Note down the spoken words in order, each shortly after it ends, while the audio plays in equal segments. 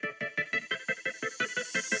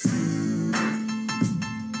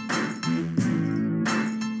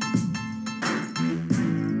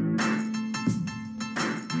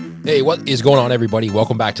Hey, what is going on, everybody?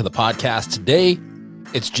 Welcome back to the podcast. Today,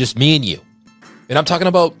 it's just me and you. And I'm talking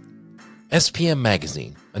about SPM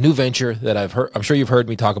Magazine, a new venture that I'm sure you've heard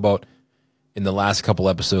me talk about in the last couple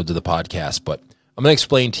episodes of the podcast, but I'm going to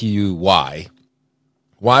explain to you why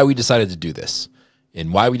we decided to do this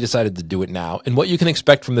and why we decided to do it now and what you can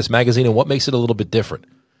expect from this magazine and what makes it a little bit different.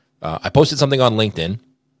 I posted something on LinkedIn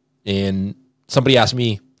and somebody asked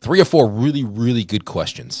me 3 or 4 really, really good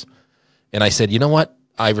questions. And I said, you know what?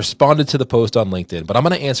 I responded to the post on LinkedIn, but I'm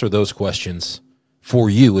going to answer those questions for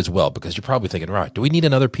you as well, because you're probably thinking, right, do we need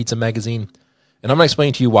another pizza magazine? And I'm going to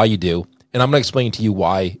explain to you why you do, and I'm going to explain to you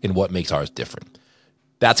why and what makes ours different.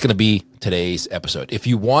 That's going to be today's episode. If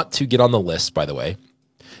you want to get on the list, by the way,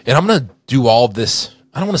 and I'm going to do all of this,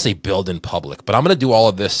 I don't want to say build in public, but I'm going to do all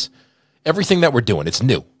of this, everything that we're doing. It's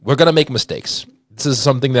new. We're going to make mistakes. This is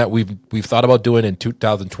something that we've thought about doing in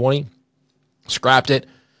 2020, scrapped it.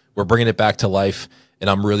 We're bringing it back to life, and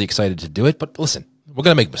I'm really excited to do it. But listen, we're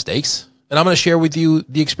going to make mistakes, and I'm going to share with you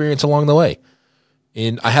the experience along the way.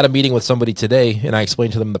 And I had a meeting with somebody today, and I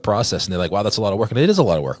explained to them the process, and they're like, wow, that's a lot of work. And it is a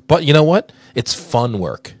lot of work. But you know what? It's fun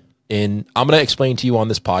work. And I'm going to explain to you on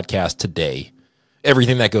this podcast today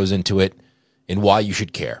everything that goes into it and why you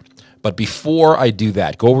should care. But before I do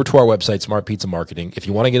that, go over to our website, Smart Pizza Marketing. If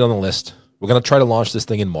you want to get on the list, we're going to try to launch this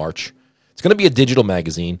thing in March. It's going to be a digital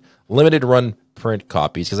magazine, limited run print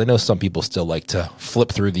copies, because I know some people still like to flip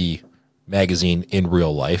through the magazine in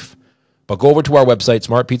real life. But go over to our website,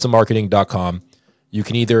 smartpizzamarketing.com. You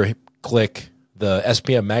can either click the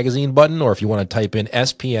SPM magazine button, or if you want to type in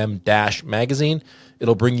SPM-magazine,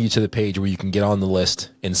 it'll bring you to the page where you can get on the list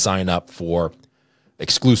and sign up for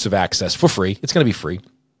exclusive access for free. It's going to be free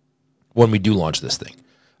when we do launch this thing.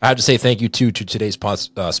 I have to say thank you to today's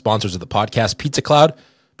sponsors of the podcast, Pizza Cloud,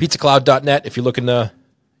 pizzacloud.net. If you're looking to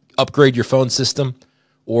upgrade your phone system,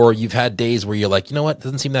 or you've had days where you're like, you know what, it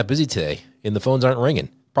doesn't seem that busy today, and the phones aren't ringing,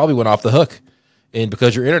 probably went off the hook, and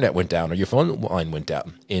because your internet went down or your phone line went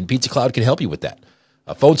down, and Pizza Cloud can help you with that.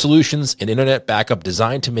 Phone solutions and internet backup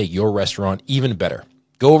designed to make your restaurant even better.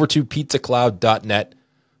 Go over to pizzacloud.net,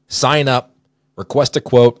 sign up, request a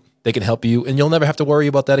quote. They can help you, and you'll never have to worry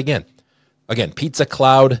about that again. Again,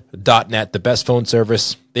 pizzacloud.net, the best phone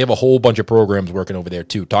service. They have a whole bunch of programs working over there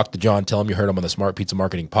too. Talk to John, tell him you heard him on the Smart Pizza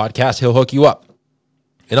Marketing podcast. He'll hook you up.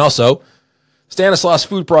 And also, Stanislaus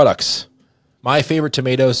Food Products. My favorite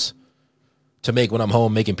tomatoes to make when I'm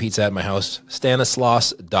home making pizza at my house,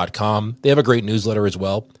 stanislaus.com. They have a great newsletter as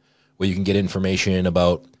well, where you can get information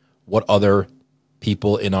about what other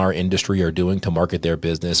people in our industry are doing to market their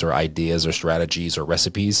business, or ideas or strategies or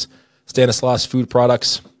recipes. Stanislaus Food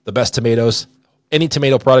Products, the best tomatoes. Any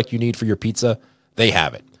tomato product you need for your pizza, they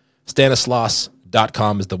have it.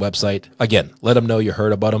 Stanislaus.com is the website. Again, let them know you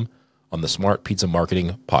heard about them on the Smart Pizza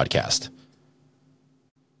Marketing podcast.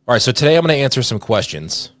 All right, so today I'm going to answer some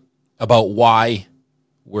questions about why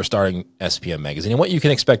we're starting SPM Magazine and what you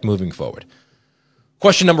can expect moving forward.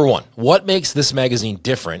 Question number 1, what makes this magazine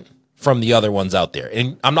different from the other ones out there?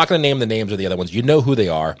 And I'm not going to name the names of the other ones. You know who they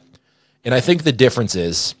are. And I think the difference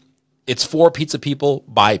is it's for pizza people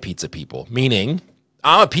by pizza people, meaning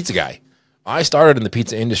I'm a pizza guy. I started in the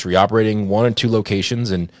pizza industry, operating 1 or 2 locations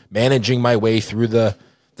and managing my way through the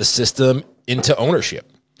system into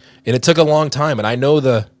ownership. And it took a long time, and I know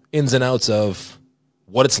the ins and outs of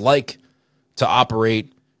what it's like to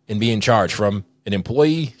operate and be in charge, from an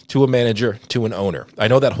employee to a manager to an owner. I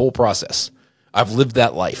know that whole process. I've lived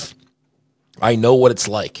that life. I know what it's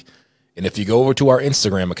like. And if you go over to our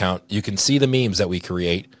Instagram account, you can see the memes that we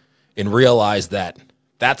create and realize that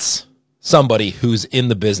that's somebody who's in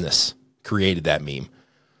the business created that meme.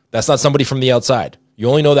 That's not somebody from the outside. You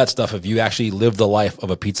only know that stuff if you actually live the life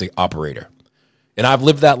of a pizza operator. And I've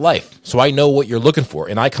lived that life, so I know what you're looking for.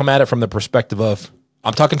 And I come at it from the perspective of,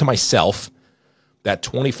 I'm talking to myself, that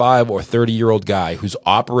 25 or 30-year-old guy who's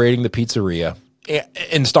operating the pizzeria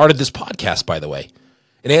and started this podcast, by the way,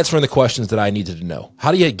 and answering the questions that I needed to know.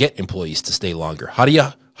 How do you get employees to stay longer? How do you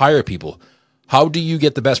hire people? How do you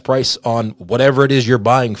get the best price on whatever it is you're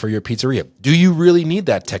buying for your pizzeria? Do you really need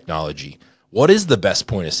that technology? What is the best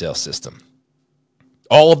point of sale system?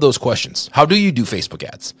 All of those questions. How do you do Facebook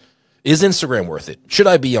ads? Is Instagram worth it? Should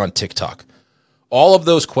I be on TikTok? All of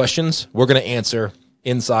those questions we're going to answer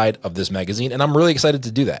inside of this magazine, and I'm really excited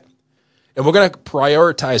to do that. And we're going to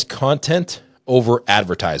prioritize content over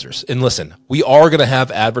advertisers. And listen, we are going to have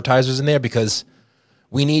advertisers in there because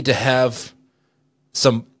we need to have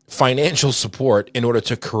some financial support in order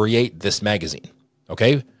to create this magazine,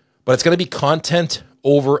 okay? But it's going to be content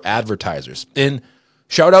over advertisers. And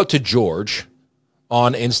shout out to George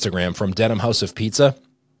on Instagram from Denim House of Pizza.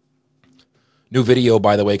 New video,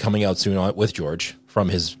 by the way, coming out soon with George from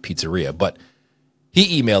his pizzeria. But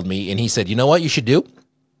he emailed me and he said, you know what you should do?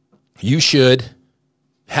 You should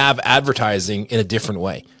have advertising in a different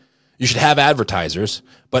way. You should have advertisers,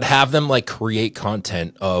 but have them like create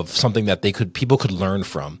content of something that people could learn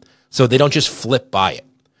from, so they don't just flip by it.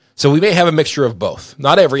 So we may have a mixture of both.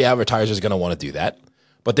 Not every advertiser is going to want to do that,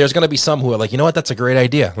 but there's going to be some who are like, you know what, that's a great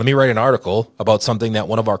idea. Let me write an article about something that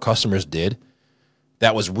one of our customers did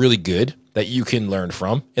that was really good that you can learn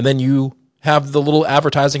from, and then you have the little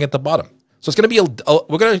advertising at the bottom. So it's going to be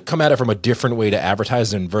we're going to come at it from a different way to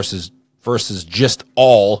advertise versus just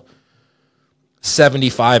all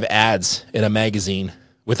 75 ads in a magazine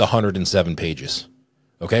with 107 pages.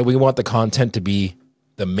 Okay, we want the content to be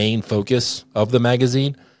the main focus of the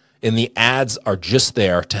magazine, and the ads are just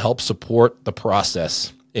there to help support the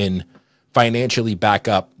process and financially back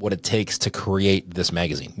up what it takes to create this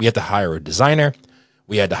magazine. We have to hire a designer.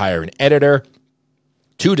 We had to hire an editor,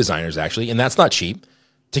 2 designers actually, and that's not cheap.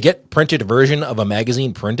 To get printed version of a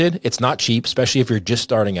magazine printed, it's not cheap, especially if you're just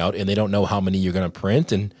starting out and they don't know how many you're going to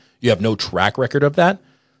print and you have no track record of that.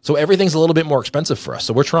 So everything's a little bit more expensive for us.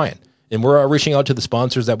 So we're trying. And we're reaching out to the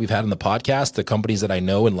sponsors that we've had on the podcast, the companies that I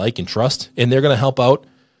know and like and trust, and they're going to help out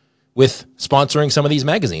with sponsoring some of these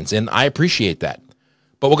magazines. And I appreciate that.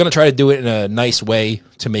 But we're going to try to do it in a nice way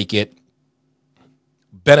to make it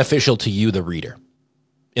beneficial to you, the reader.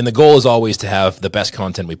 And the goal is always to have the best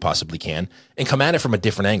content we possibly can and come at it from a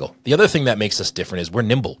different angle. The other thing that makes us different is we're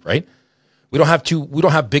nimble, right? We don't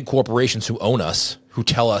have big corporations who own us, who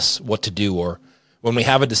tell us what to do, or when we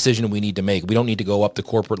have a decision we need to make, we don't need to go up the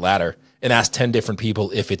corporate ladder and ask 10 different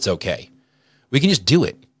people if it's okay. We can just do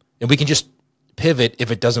it, and we can just pivot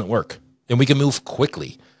if it doesn't work, and we can move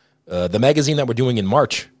quickly. The magazine that we're doing in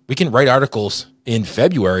March, we can write articles in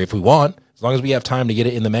February if we want, as long as we have time to get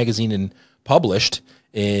it in the magazine and published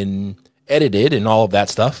and edited and all of that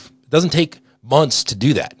stuff. It doesn't take months to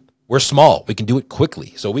do that. We're small. We can do it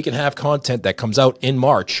quickly. So we can have content that comes out in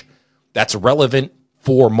March that's relevant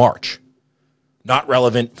for March, not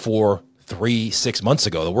relevant for 3-6 months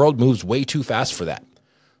ago. The world moves way too fast for that.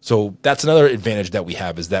 So that's another advantage that we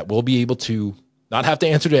have, is that we'll be able to not have to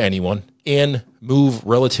answer to anyone and move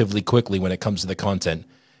relatively quickly when it comes to the content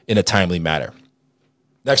in a timely manner.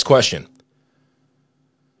 Next question.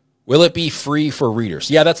 Will it be free for readers?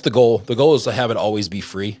 Yeah, that's the goal. The goal is to have it always be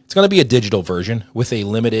free. It's going to be a digital version with a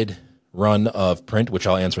limited run of print, which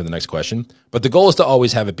I'll answer in the next question. But the goal is to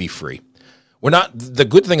always have it be free. The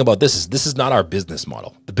good thing about this is not our business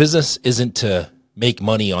model. The business isn't to make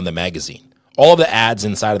money on the magazine. All of the ads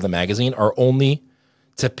inside of the magazine are only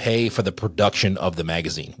to pay for the production of the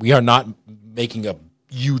magazine. We are not making a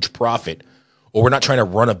huge profit, or we're not trying to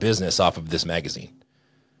run a business off of this magazine.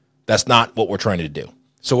 That's not what we're trying to do.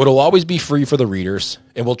 So it'll always be free for the readers,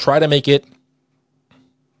 and we'll try to make it,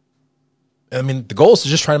 the goal is to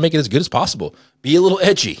just try to make it as good as possible. Be a little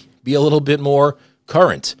edgy, be a little bit more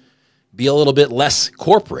current, be a little bit less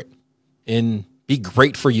corporate, and be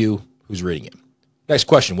great for you who's reading it. Next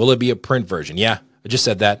question, will it be a print version? Yeah, I just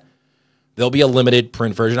said that. There'll be a limited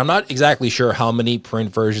print version. I'm not exactly sure how many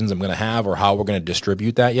print versions I'm going to have or how we're going to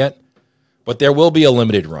distribute that yet, but there will be a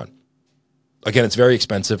limited run. Again, it's very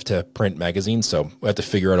expensive to print magazines, so we have to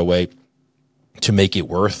figure out a way to make it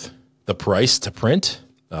worth the price to print.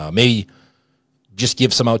 Maybe just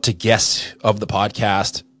give some out to guests of the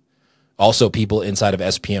podcast, also people inside of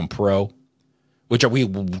SPM Pro, which we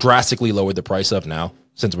drastically lowered the price of now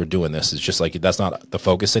since we're doing this. It's just like that's not the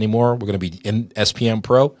focus anymore. We're going to be in SPM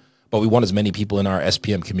Pro, but we want as many people in our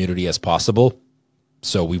SPM community as possible,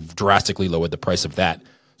 so we've drastically lowered the price of that.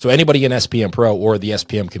 So anybody in SPM Pro or the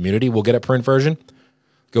SPM community will get a print version.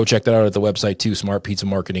 Go check that out at the website too,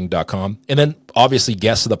 smartpizzamarketing.com. And then obviously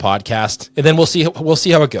guests of the podcast. And then we'll see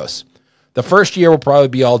how it goes. The first year will probably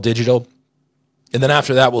be all digital. And then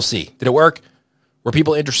after that, we'll see. Did it work? Were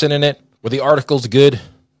people interested in it? Were the articles good?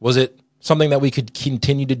 Was it something that we could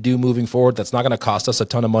continue to do moving forward that's not going to cost us a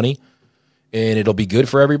ton of money and it'll be good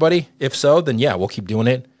for everybody? If so, then yeah, we'll keep doing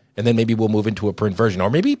it. And then maybe we'll move into a print version. Or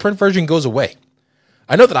maybe print version goes away.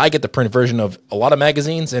 I know that I get the print version of a lot of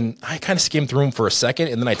magazines, and I kind of skim through them for a second,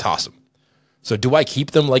 and then I toss them. So do I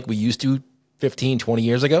keep them like we used to 15, 20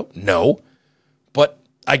 years ago? No. But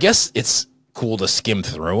I guess it's cool to skim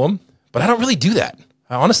through them, but I don't really do that.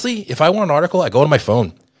 Honestly, if I want an article, I go on my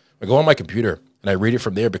phone. I go on my computer, and I read it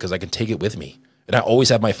from there because I can take it with me. And I always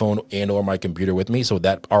have my phone and or my computer with me, so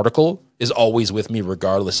that article is always with me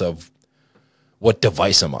regardless of what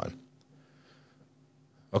device I'm on.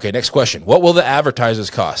 Okay, next question. What will the advertisers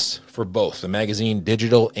cost for both the magazine,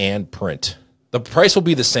 digital, and print? The price will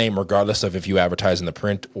be the same regardless of if you advertise in the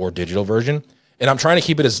print or digital version. And I'm trying to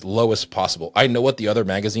keep it as low as possible. I know what the other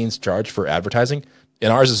magazines charge for advertising,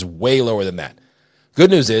 and ours is way lower than that. Good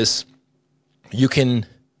news is you can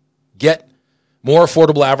get more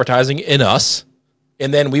affordable advertising in us,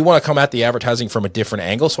 and then we want to come at the advertising from a different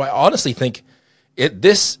angle. So I honestly think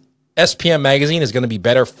this SPM magazine is going to be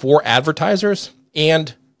better for advertisers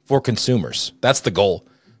and for consumers. That's the goal,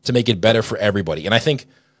 to make it better for everybody. And I think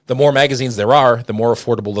the more magazines there are, the more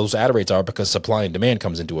affordable those ad rates are, because supply and demand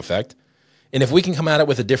comes into effect. And if we can come at it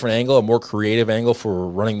with a different angle, a more creative angle for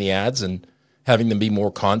running the ads and having them be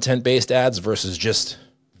more content-based ads versus just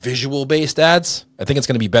visual-based ads, I think it's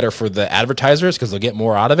going to be better for the advertisers because they'll get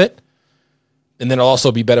more out of it. And then it'll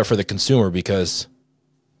also be better for the consumer because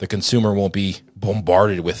the consumer won't be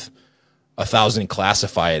bombarded with 1,000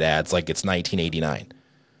 classified ads like it's 1989.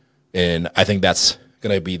 And I think that's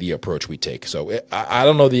going to be the approach we take. So I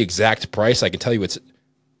don't know the exact price. I can tell you it's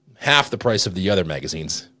half the price of the other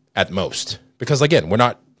magazines at most. Because again, we're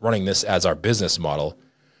not running this as our business model.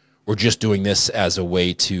 We're just doing this as a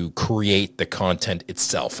way to create the content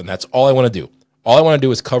itself. And that's all I want to do. All I want to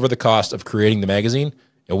do is cover the cost of creating the magazine,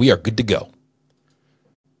 and we are good to go.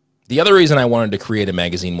 The other reason I wanted to create a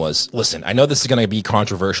magazine was, listen, I know this is going to be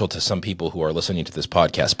controversial to some people who are listening to this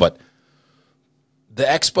podcast, but the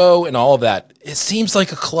expo and all of that, it seems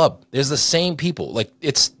like a club. There's the same people. Like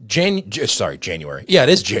it's January. Yeah, it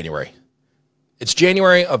is January. It's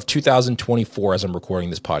January of 2024 as I'm recording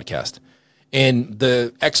this podcast. And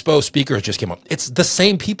the expo speakers just came up. It's the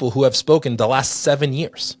same people who have spoken the last 7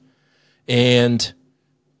 years. And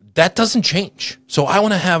that doesn't change. So I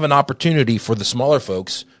want to have an opportunity for the smaller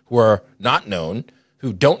folks who are not known,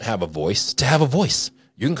 who don't have a voice, to have a voice.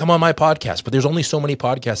 You can come on my podcast, but there's only so many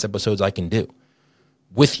podcast episodes I can do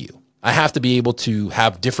with you. I have to be able to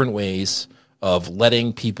have different ways of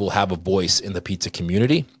letting people have a voice in the pizza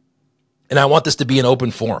community. And I want this to be an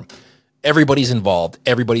open forum. Everybody's involved.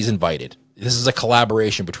 Everybody's invited. This is a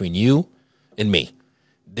collaboration between you and me.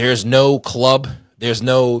 There's no club. There's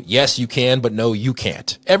no, yes, you can, but no, you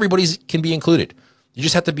can't. Everybody can be included. You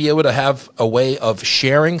just have to be able to have a way of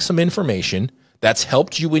sharing some information that's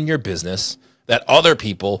helped you in your business that other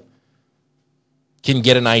people can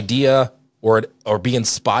get an idea or be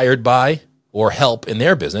inspired by or help in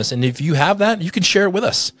their business. And if you have that, you can share it with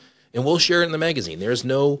us and we'll share it in the magazine. There's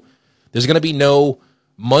going to be no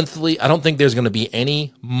monthly. I don't think there's going to be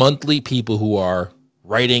any monthly people who are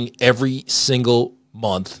writing every single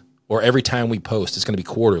month or every time we post. It's going to be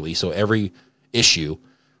quarterly. So every issue,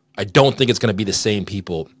 I don't think it's going to be the same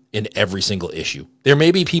people in every single issue. There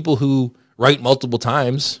may be people who write multiple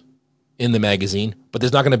times in the magazine, but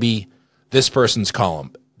there's not going to be this person's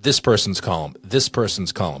column, this person's column, this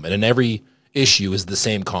person's column. And in every issue is the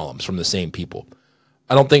same columns from the same people.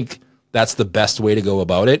 I don't think that's the best way to go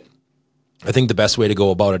about it. I think the best way to go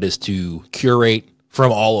about it is to curate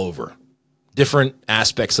from all over different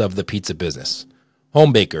aspects of the pizza business.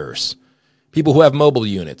 Home bakers, people who have mobile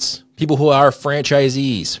units, people who are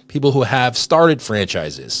franchisees, people who have started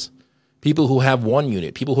franchises, people who have 1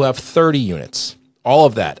 unit, people who have 30 units, all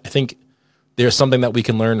of that. I think there's something that we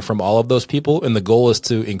can learn from all of those people, and the goal is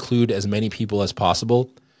to include as many people as possible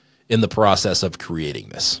in the process of creating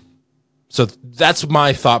this. So that's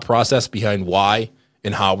my thought process behind why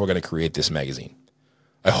and how we're going to create this magazine.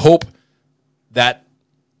 I hope that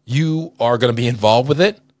you are going to be involved with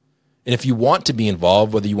it. And if you want to be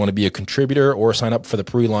involved, whether you want to be a contributor or sign up for the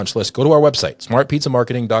pre-launch list, go to our website,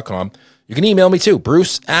 smartpizzamarketing.com. You can email me too,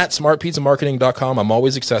 bruce@smartpizzamarketing.com. I'm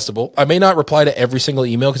always accessible. I may not reply to every single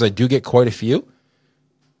email because I do get quite a few.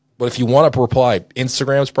 But if you want to reply,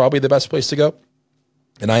 Instagram is probably the best place to go.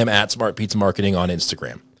 And I am at smartpizzamarketing on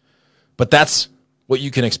Instagram. But that's what you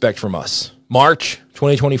can expect from us. March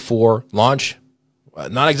 2024 launch.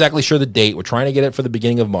 Not exactly sure the date. We're trying to get it for the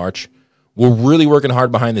beginning of March. We're really working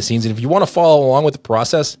hard behind the scenes. And if you want to follow along with the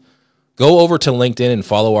process, go over to LinkedIn and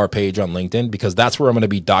follow our page on LinkedIn, because that's where I'm going to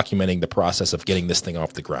be documenting the process of getting this thing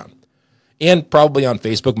off the ground. And probably on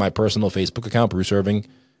Facebook, my personal Facebook account, Bruce Irving,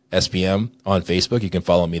 SPM on Facebook. You can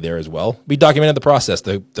follow me there as well. Be documenting the process,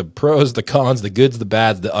 the pros, the cons, the goods, the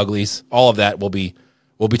bads, the uglies, all of that we'll be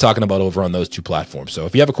talking about over on those 2 platforms. So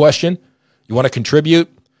if you have a question, you want to contribute,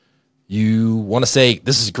 you want to say,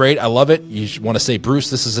 this is great, I love it. You want to say, Bruce,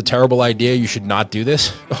 this is a terrible idea, you should not do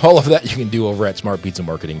this. All of that you can do over at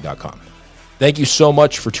smartpizzamarketing.com. Thank you so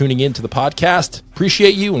much for tuning in to the podcast.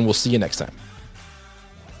 Appreciate you, and we'll see you next time.